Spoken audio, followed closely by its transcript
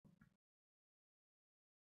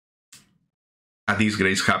a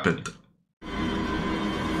disgrace happened.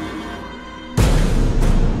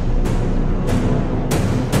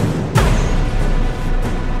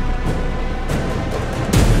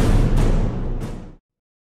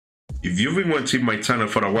 If you've been watching my channel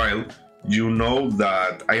for a while, you know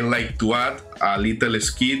that I like to add a little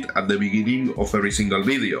skit at the beginning of every single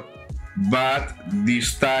video. But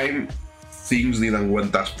this time, things didn't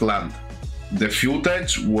went as planned. The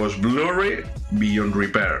footage was blurry beyond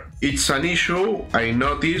repair. It's an issue I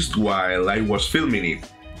noticed while I was filming it,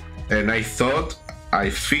 and I thought I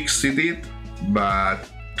fixed it, but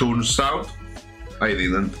turns out I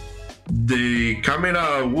didn't. The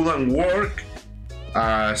camera wouldn't work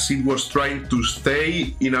as it was trying to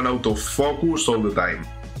stay in and out of focus all the time.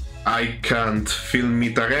 I can't film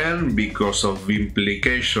it again because of the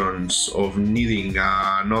implications of needing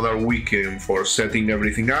another weekend for setting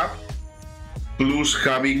everything up, plus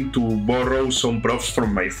having to borrow some props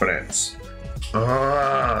from my friends.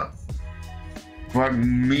 Fuck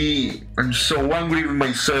me, I'm so angry with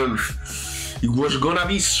myself. It was gonna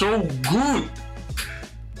be so good.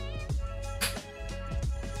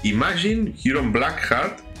 Imagine Huron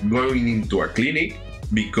Blackheart going into a clinic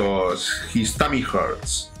because his tummy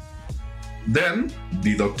hurts. Then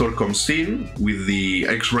the doctor comes in with the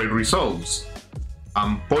X-ray results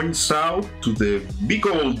and points out to the big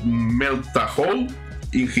old melt hole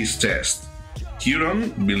in his chest. Huron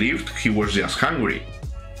believed he was just hungry,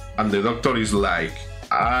 and the doctor is like,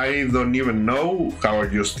 I don't even know how are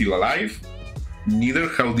you still alive, neither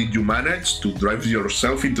how did you manage to drive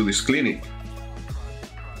yourself into this clinic.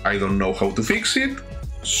 I don't know how to fix it,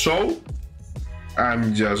 so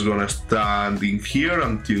I'm just gonna stand in here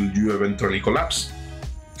until you eventually collapse.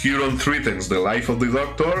 Huron threatens the life of the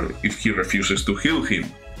doctor if he refuses to heal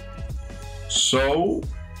him. So,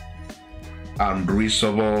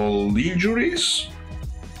 unreasonable injuries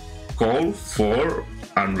call for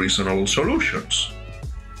unreasonable solutions.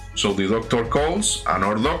 So the doctor calls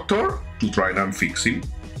another doctor to try and fix him.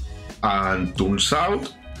 And turns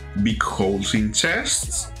out, big holes in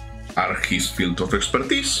chests are his field of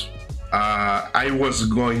expertise. I was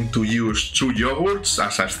going to use 2 yogurts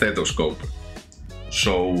as a stethoscope.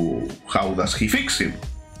 So how does he fix him?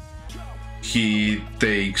 He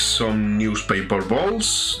takes some newspaper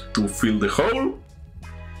balls to fill the hole,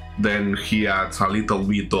 then he adds a little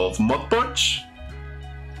bit of Mod Podge,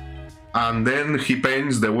 and then he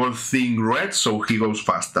paints the whole thing red so he goes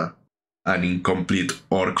faster. And in complete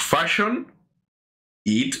orc fashion,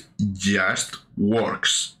 it just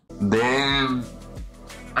works. Then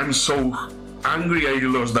I'm so angry I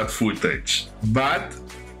lost that footage. But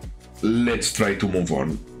let's try to move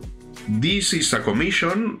on. This is a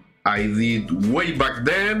commission I did way back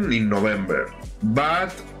then in November,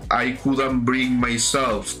 but I couldn't bring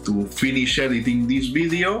myself to finish editing this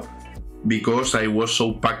video because I was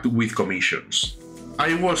so packed with commissions.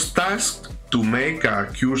 I was tasked to make a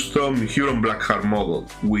custom Huron Blackheart model,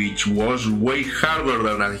 which was way harder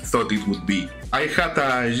than I thought it would be. I had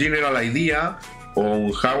a general idea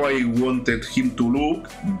on how I wanted him to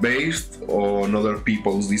look based on other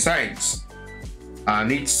people's designs,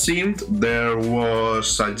 and it seemed there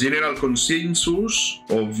was a general consensus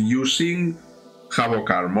of using Havoc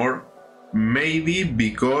armor, maybe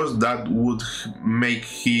because that would make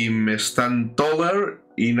him stand taller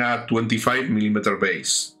in a 25mm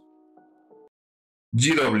base.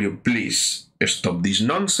 GW, please stop this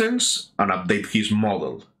nonsense and update his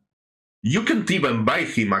model. You can't even buy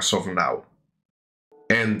him as of now.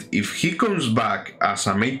 And if he comes back as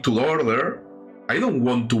a made-to-order, I don't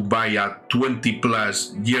want to buy a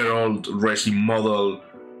 20-plus-year-old resin model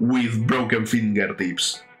with broken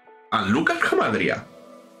fingertips. And look at Hammadrya.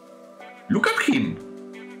 Look at him.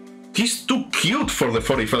 He's too cute for the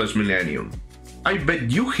 41st millennium. I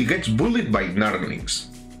bet you he gets bullied by Narglings.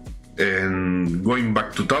 And going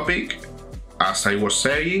back to topic, as I was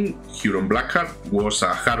saying, Huron Blackheart was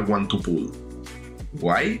a hard one to pull.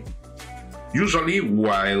 Why? Usually,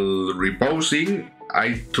 while reposing,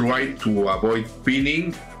 I try to avoid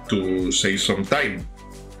pinning to save some time.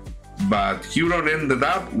 But Huron ended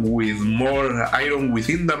up with more Iron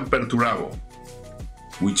Within than Perturabo,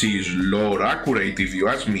 which is lore accurate if you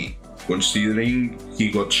ask me, considering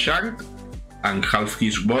he got shanked and half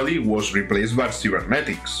his body was replaced by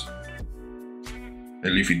cybernetics. I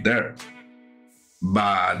leave it there.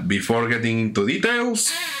 But before getting into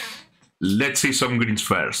details, let's see some greens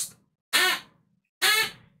first.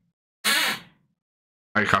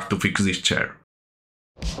 I have to fix this chair.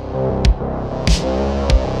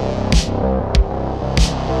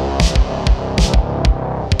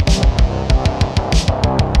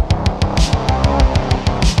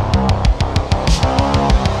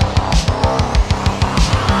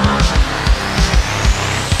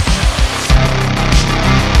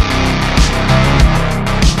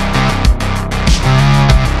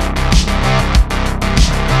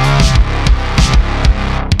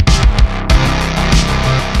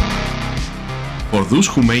 those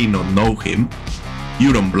who may not know him,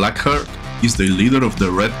 Huron Blackheart is the leader of the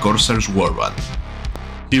Red Corsairs warband.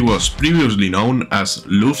 He was previously known as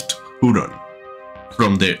Luft Huron,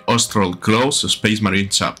 from the Austral Clause Space Marine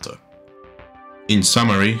chapter. In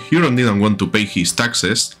summary, Huron didn't want to pay his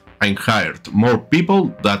taxes and hired more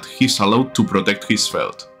people that he's allowed to protect his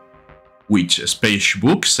field, which a space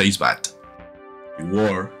book says bad. The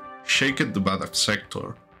war shaken the Badab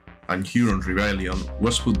sector, and Huron rebellion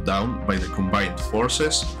was put down by the combined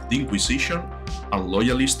forces of the Inquisition and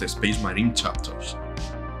loyalist Space Marine chapters.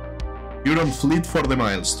 Huron fled for the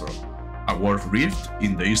Maelstrom, a world rift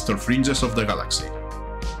in the eastern fringes of the galaxy,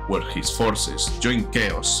 where his forces joined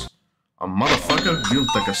Chaos, and motherfucker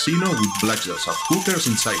built a casino with blackjacks and hookers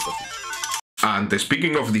inside of it. And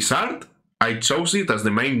speaking of this art, I chose it as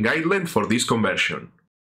the main guideline for this conversion.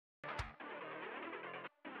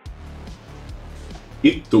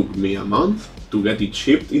 It took me a month to get it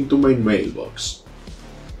shipped into my mailbox.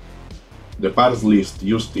 The parts list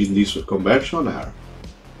used in this conversion are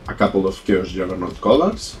a couple of Chaos Juggernaut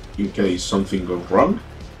collars, in case something goes wrong,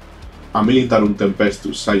 a Militarum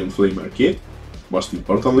Tempestus Scion Flamer kit, most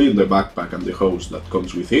importantly the backpack and the hose that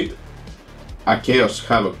comes with it, a Chaos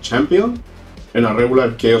Havoc champion, and a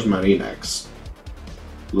regular Chaos Marine X.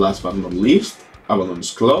 Last but not least, Abaddon's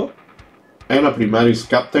Claw, and a Primaris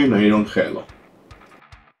Captain Iron Halo.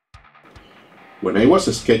 When I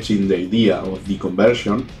was sketching the idea of the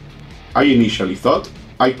conversion, I initially thought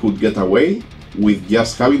I could get away with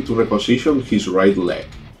just having to reposition his right leg.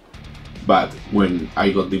 But when I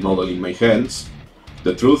got the model in my hands,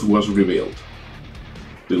 the truth was revealed.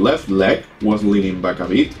 The left leg was leaning back a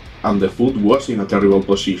bit and the foot was in a terrible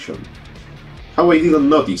position. How I didn't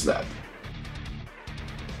notice that?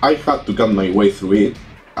 I had to cut my way through it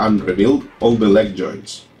and rebuild all the leg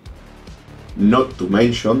joints. Not to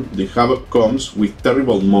mention, the Havoc comes with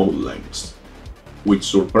terrible mold lengths, which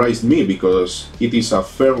surprised me because it is a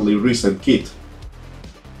fairly recent kit.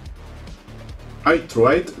 I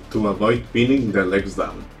tried to avoid pinning the legs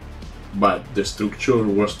down, but the structure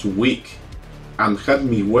was too weak and had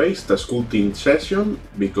me waste a sculpting session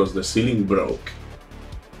because the ceiling broke.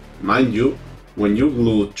 Mind you, when you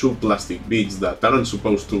glue two plastic beads that aren't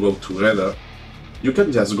supposed to go together, you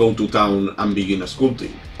can just go to town and begin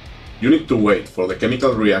sculpting. You need to wait for the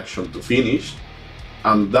chemical reaction to finish,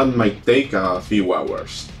 and that might take a few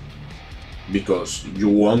hours, because you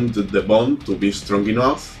want the bond to be strong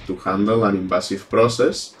enough to handle an invasive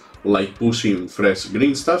process like pushing fresh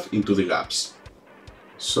Greenstuff into the gaps.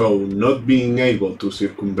 So, not being able to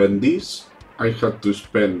circumvent this, I had to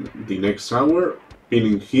spend the next hour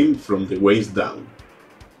pinning him from the waist down.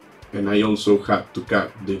 And I also had to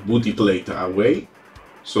cut the booty plate away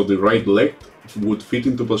so the right leg would fit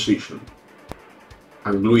into position,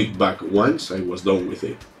 and glue it back once I was done with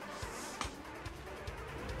it.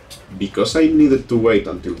 Because I needed to wait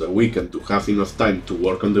until the weekend to have enough time to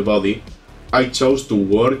work on the body, I chose to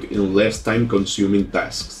work in less time consuming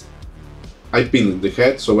tasks. I pinned the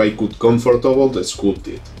head so I could comfortably sculpt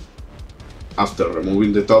it. After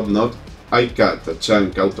removing the top knot, I cut a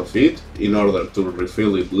chunk out of it in order to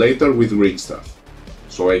refill it later with Greenstuff,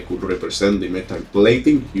 so I could represent the metal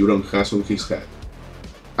plating Huron has on his head.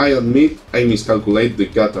 I admit I miscalculated the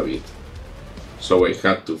cut a bit, so I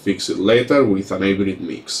had to fix it later with an hybrid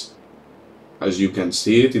mix, as you can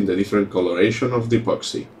see it in the different coloration of the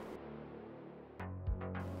epoxy.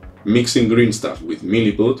 Mixing Greenstuff with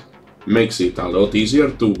milliput makes it a lot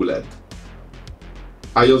easier to blend.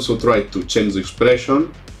 I also tried to change the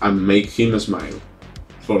expression and make him smile.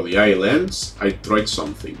 For the eye lens, I tried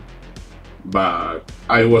something, but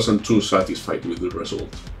I wasn't too satisfied with the result.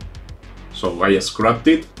 So I scrapped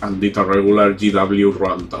it and did a regular GW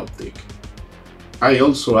round optic. I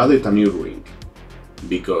also added a new ring,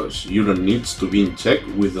 because Huron needs to be in check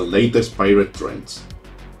with the latest pirate trends.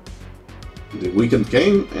 The weekend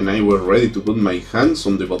came and I was ready to put my hands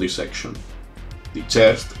on the body section. The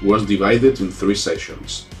chest was divided in 3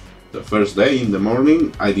 sessions. The first day in the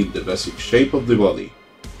morning I did the basic shape of the body,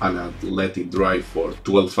 and I let it dry for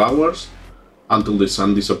 12 hours until the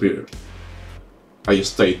sun disappeared. I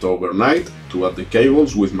stayed overnight to add the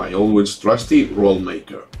cables with my always trusty roll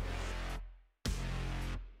maker.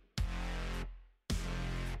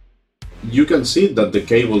 You can see that the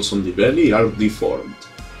cables on the belly are deformed.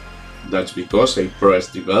 That's because I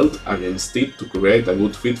pressed the belt against it to create a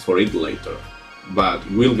good fit for it later, but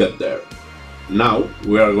we'll get there. Now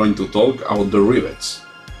we are going to talk about the rivets.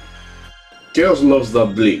 Chaos loves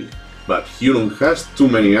that bling, but Huron has too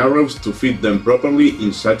many arrows to fit them properly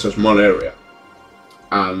in such a small area.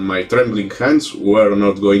 And my trembling hands were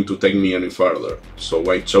not going to take me any further, so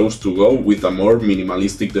I chose to go with a more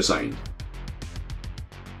minimalistic design.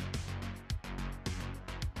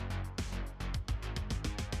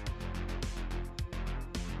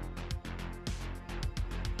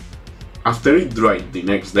 After it dried the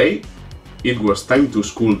next day, it was time to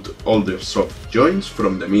sculpt all the soft joints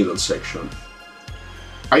from the middle section.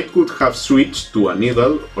 I could have switched to a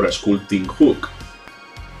needle or a sculpting hook,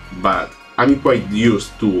 but I'm quite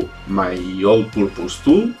used to my all-purpose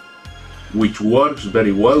tool, which works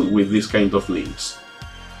very well with this kind of links.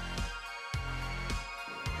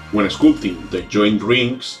 When sculpting the joint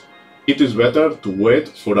rings, it is better to wait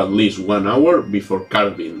for at least 1 hour before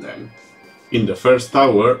carving them. In the first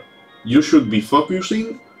hour, you should be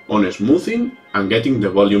focusing on smoothing and getting the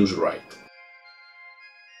volumes right.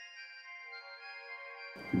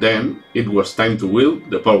 Then it was time to build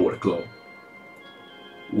the power claw,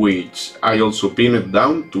 which I also pinned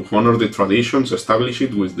down to honor the traditions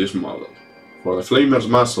established with this model. For the flamer's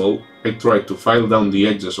muzzle, I tried to file down the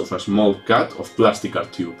edges of a small cut of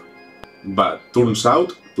plasticar tube. But turns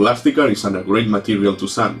out, plasticar isn't a great material to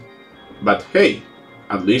sand. But hey,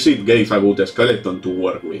 at least it gave a good skeleton to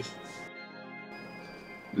work with.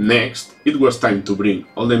 Next, it was time to bring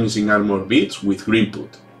all the missing armor bits with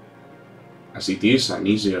Greenput, as it is an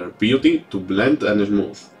easier beauty to blend and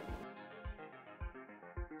smooth.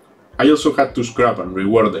 I also had to scrap and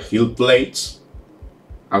rework the heel plates,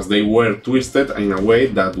 as they were twisted in a way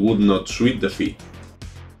that would not suit the fit.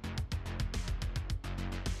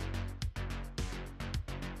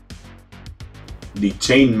 The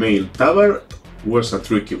chainmail tabard was a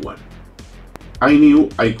tricky one. I knew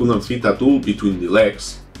I couldn't fit a tool between the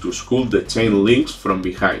legs to sculpt the chain links from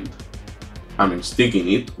behind, and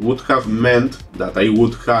sticking it would have meant that I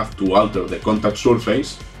would have to alter the contact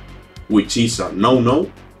surface, which is a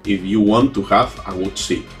no-no if you want to have a good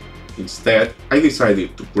seat. Instead, I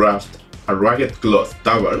decided to craft a ragged cloth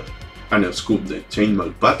tabard and sculpt the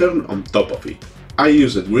chainmail pattern on top of it. I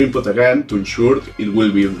used Greenput again to ensure it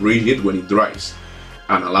will be rigid when it dries,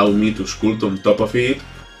 and allow me to sculpt on top of it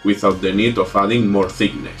without the need of adding more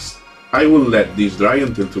thickness. I will let this dry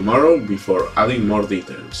until tomorrow before adding more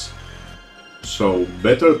details. So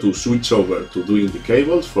better to switch over to doing the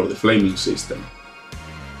cables for the flaming system.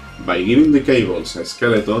 By giving the cables a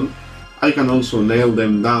skeleton, I can also nail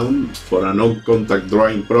them down for a non-contact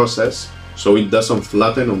drying process so it doesn't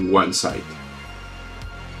flatten on one side.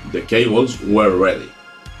 The cables were ready.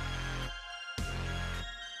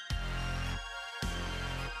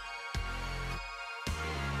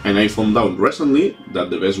 And I found out recently that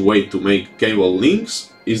the best way to make cable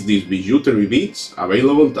links is these bijouterie beads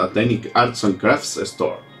available at any arts and crafts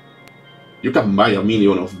store. You can buy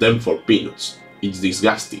 1,000,000 of them for peanuts. It's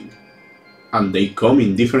disgusting. And they come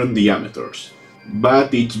in different diameters.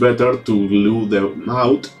 But it's better to glue them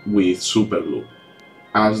out with super glue,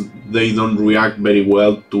 as they don't react very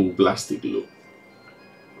well to plastic glue.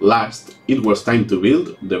 Last, it was time to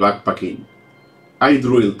build the backpacking. I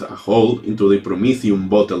drilled a hole into the Prometheum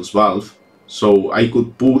bottle's valve so I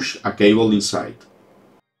could push a cable inside.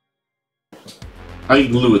 I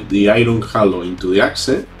glued the iron hollow into the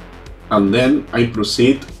axe, and then I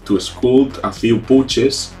proceed to sculpt a few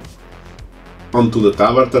pouches onto the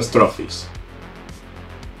tabard as trophies.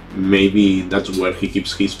 Maybe that's where he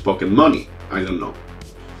keeps his pocket money, I don't know.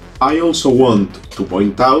 I also want to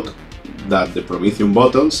point out that the Prometheum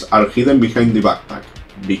bottles are hidden behind the backpack,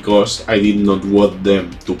 because I did not want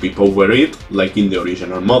them to peep over it like in the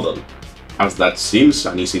original model, as that seems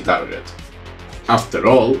an easy target. After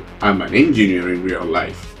all, I'm an engineer in real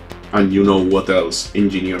life, and you know what else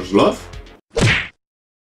engineers love?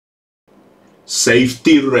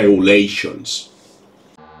 Safety regulations.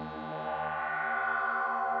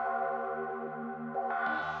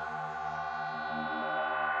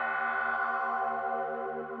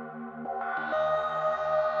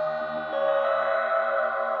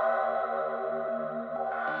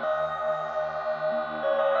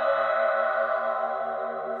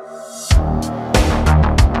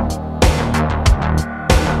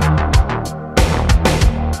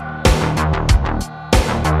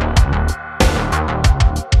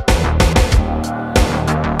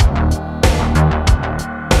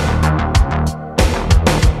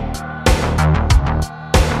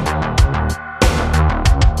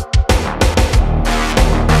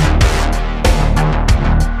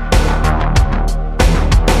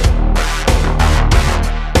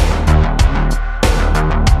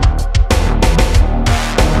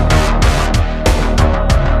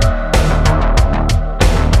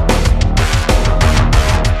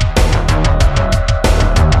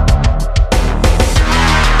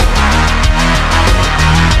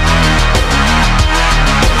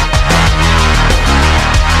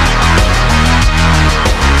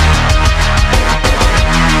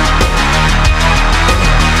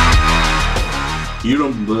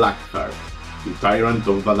 Huron Blackheart, the Tyrant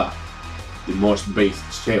of Badab, the most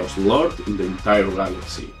based Chaos Lord in the entire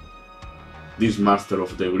galaxy. This Master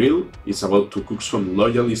of the Grill is about to cook some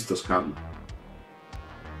loyalists' ham.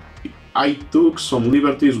 I took some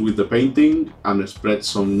liberties with the painting and spread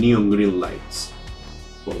some neon green lights.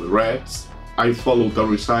 For the reds, I followed a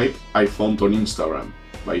recipe I found on Instagram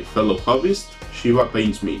by fellow hobbyist Shiva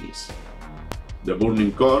Paints Minis. The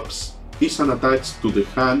burning corpse isn't attached to the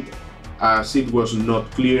hand, as it was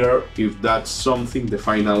not clear if that's something the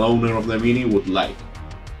final owner of the mini would like.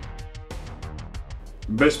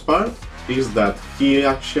 Best part is that he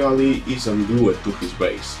actually isn't glued to his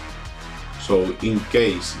base, so in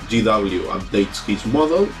case GW updates his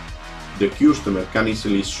model, the customer can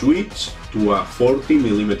easily switch to a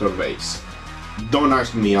 40mm base. Don't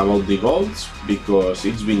ask me about the golds, because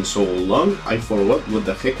it's been so long I forgot what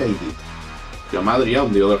the heck I did. Hammadrya,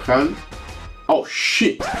 on the other hand... Oh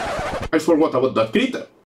shit! I forgot about that critter!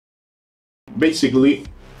 Basically,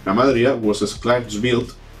 Hammadrya was a scratch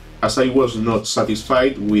build, as I was not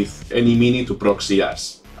satisfied with any mini to proxy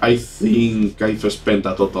as. I think I've spent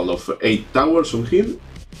a total of 8 hours on him.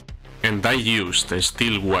 And I used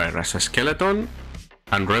steel wire as a skeleton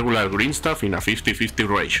and regular Greenstuff in a 50-50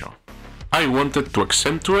 ratio. I wanted to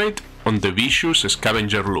accentuate on the vicious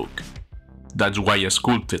scavenger look. That's why I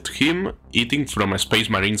sculpted him eating from a Space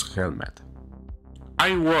Marine's helmet.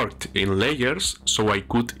 I worked in layers so I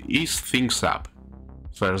could ease things up.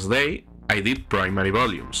 First day I did primary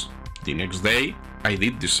volumes, the next day I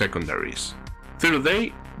did the secondaries, third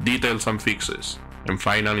day details and fixes, and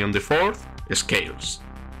finally on the fourth, scales.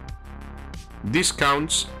 This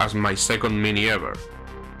counts as my second mini ever.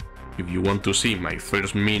 If you want to see my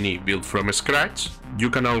first mini built from scratch, you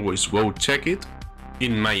can always go check it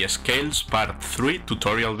in my Scales Part 3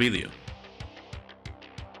 tutorial video.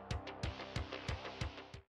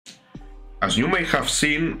 As you may have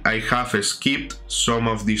seen, I have skipped some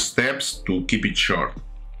of these steps to keep it short.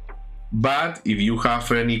 But if you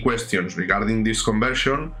have any questions regarding this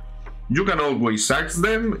conversion, you can always ask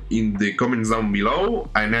them in the comments down below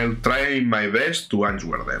and I'll try my best to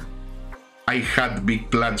answer them. I had big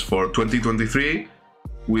plans for 2023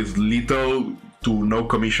 with little to no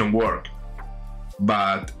commission work,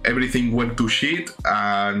 but everything went to shit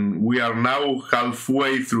and we are now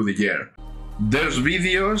halfway through the year. There's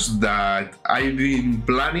videos that I've been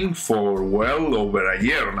planning for well over a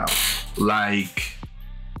year now, like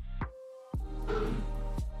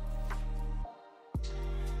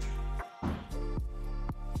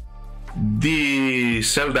the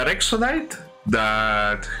Zelda Exodite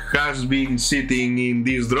that has been sitting in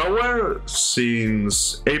this drawer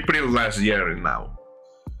since April last year now.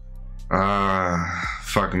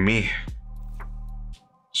 Fuck me.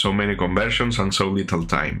 So many conversions and so little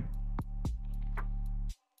time.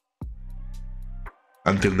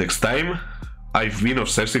 Until next time, I've been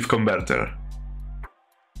Obsessive Converter.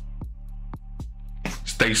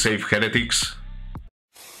 Stay safe, heretics.